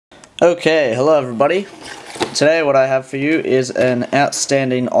Okay, hello everybody. Today what I have for you is an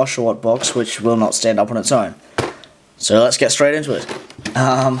outstanding Oshawott box which will not stand up on its own. So let's get straight into it.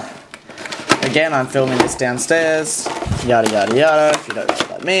 Again, I'm filming this downstairs, yada yada yada. If you don't know what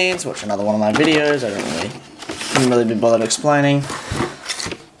that means, watch another one of my videos. Couldn't really be bothered explaining.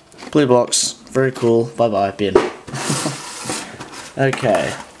 Blue box, very cool, bye bye, bin.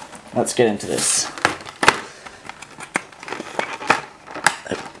 Okay, let's get into this.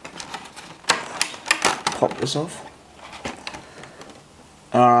 Pop this off.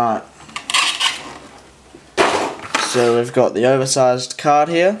 Alright. So we've got the oversized card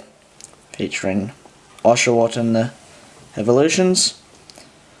here, featuring Oshawott and the evolutions.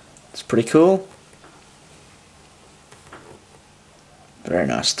 It's pretty cool. Very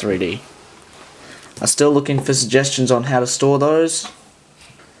nice 3D. I'm still looking for suggestions on how to store those.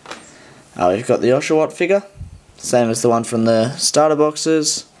 We've got the Oshawott figure, same as the one from the starter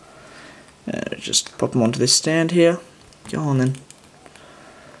boxes. Just pop them onto this stand here. Go on then.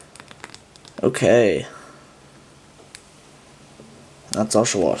 Okay. That's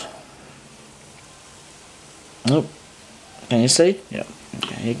Oshawott. Oh, can you see? Yeah.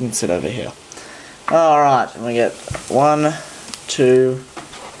 Okay, you can sit over here. Alright, we get 1, 2,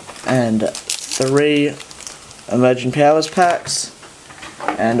 and 3 Emerging Powers packs.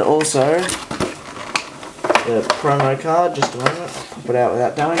 And also the promo card, just a moment. I'll pop it out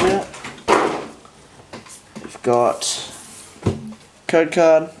without damaging it. We've got code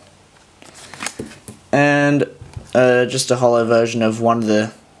card and just a hollow version of one of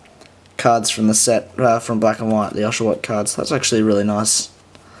the cards from the set from Black and White, the Oshawott cards. That's actually really nice.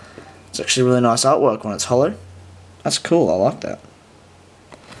 It's actually really nice artwork when it's hollow. That's cool, I like that.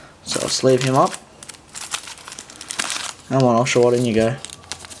 So I'll sleeve him up. Come on, Oshawott, in you go.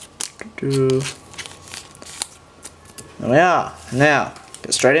 There we are. Now,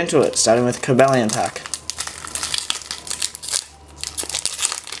 get straight into it, starting with the Cobalion pack.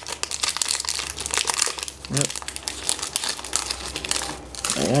 Yep.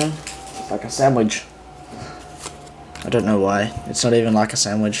 There you go. Like a sandwich. I don't know why. It's not even like a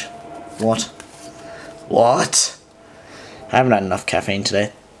sandwich. What? What? I haven't had enough caffeine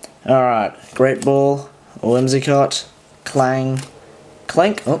today. Alright. Great Ball, Whimsicott, Clang,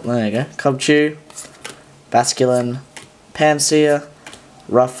 Clank, oh there you go, Cubchoo, Basculin, Pansear,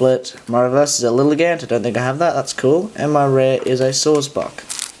 Rufflet. My reverse is a Lilligant, I don't think I have that, that's cool. And my rare is a Sawsbuck.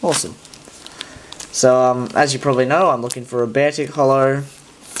 Awesome. So, as you probably know, I'm looking for a Beartic Hollow,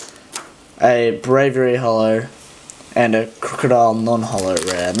 a Bravery Hollow, and a Crocodile non-hollow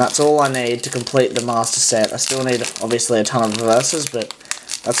rare. And that's all I need to complete the master set. I still need, obviously, a ton of reverses, but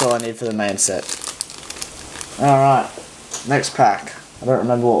that's all I need for the main set. Alright, next pack. I don't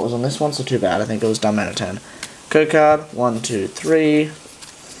remember what was on this one, so too bad. I think it was done out of 10. Code card, 1, 2, 3.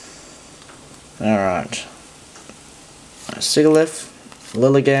 Alright. Sigalith,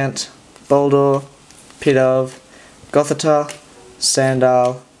 Lilligant, Boldor, Pidove, Gothita,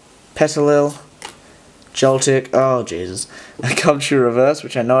 Sandal, Petalil, Joltik, oh Jesus, a Cubchoo reverse,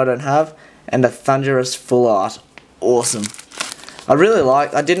 which I know I don't have, and a Thunderous full art. Awesome. I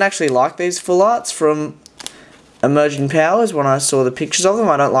didn't actually like these full arts from Emerging Powers when I saw the pictures of them.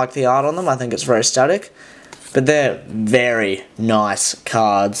 I don't like the art on them, I think it's very static. But they're very nice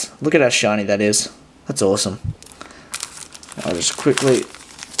cards. Look at how shiny that is. That's awesome. I'll just quickly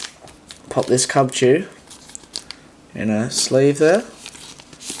pop this Cubchoo in a sleeve there.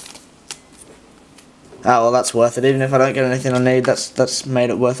 Ah, well that's worth it. Even if I don't get anything I need, that's made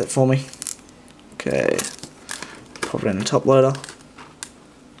it worth it for me. Okay. Pop it in the top loader.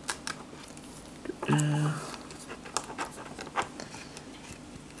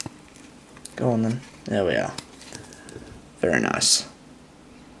 Go on then. There we are. Very nice.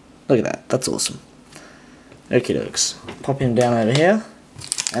 Look at that. That's awesome. Okie dokes. Pop him down over here.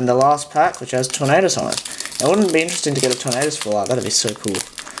 And the last pack, which has Tornadus on it. It wouldn't be interesting to get a Tornadus full art. That'd be so cool.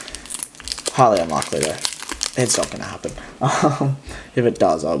 Highly unlikely though. It's not going to happen. If it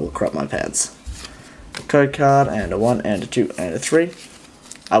does, I will crap my pants. A code card, and a 1, and a 2, and a 3.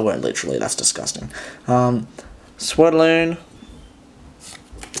 I won't literally, that's disgusting. Swirloon,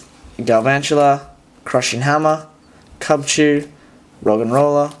 Galvantula, Crushing Hammer, Cubchoo,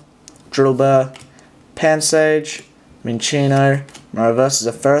 Roggenrola, Drillbur, Pansage, Minccino. My reverse is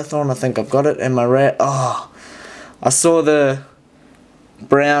a Ferrothorn, I think I've got it, and my rare, oh, I saw the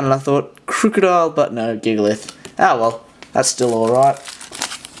brown and I thought Crocodile, but no, Gigalith. Ah well, that's still alright.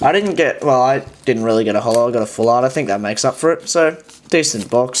 I didn't really get a hollow, I got a full art, I think that makes up for it, so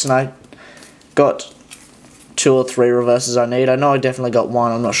decent box, and I got 2 or 3 reverses I need. I know I definitely got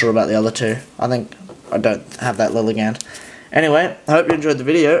 1, I'm not sure about the other 2. I think I don't have that Lilligant. Anyway, I hope you enjoyed the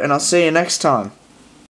video, and I'll see you next time.